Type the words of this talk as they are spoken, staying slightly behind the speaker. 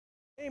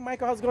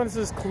Michael, how's it going? This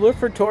is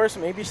Clifford Torres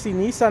from ABC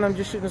Nissan. I'm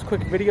just shooting this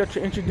quick video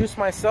to introduce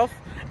myself,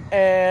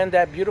 and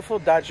that beautiful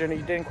Dodge Journey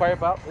you did inquire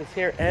about is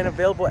here and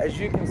available. As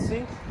you can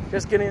see,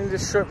 just getting into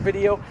this short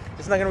video,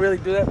 it's not going to really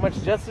do that much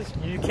justice.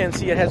 You can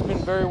see it has been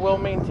very well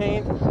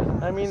maintained.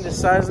 I mean, the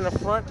size in the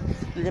front,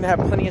 you're going to have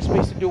plenty of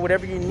space to do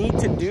whatever you need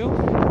to do.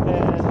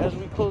 And as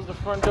we close the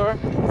front door,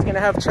 it's going to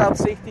have child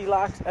safety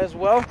locks as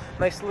well.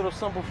 Nice little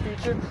simple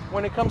feature.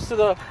 When it comes to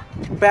the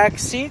back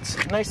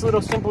seats, nice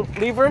little simple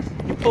lever.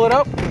 You pull it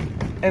up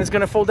and it's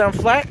going to fold down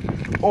flat.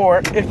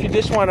 Or if you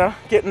just want to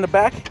get in the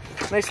back,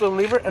 nice little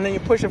lever, and then you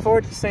push it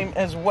forward, same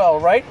as well,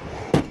 right?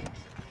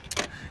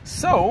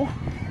 So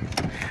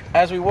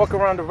as we walk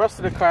around the rest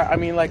of the car, I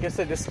mean, like I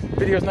said, this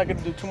video is not going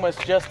to do too much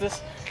justice.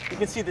 You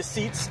can see the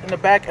seats in the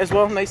back as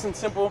well, nice and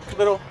simple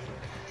little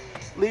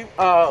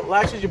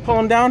latches. You pull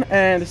them down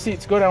and the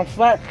seats go down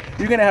flat.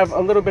 You're going to have a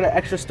little bit of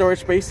extra storage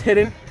space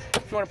hidden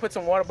if you want to put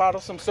some water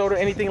bottles, some soda,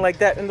 anything like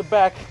that in the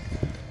back.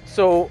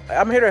 So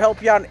I'm here to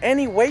help you out in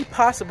any way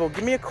possible.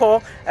 Give me a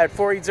call at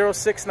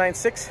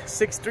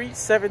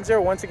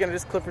 480-696-6370. Once again,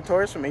 this is Clifford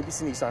Torres from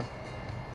ABC Nissan.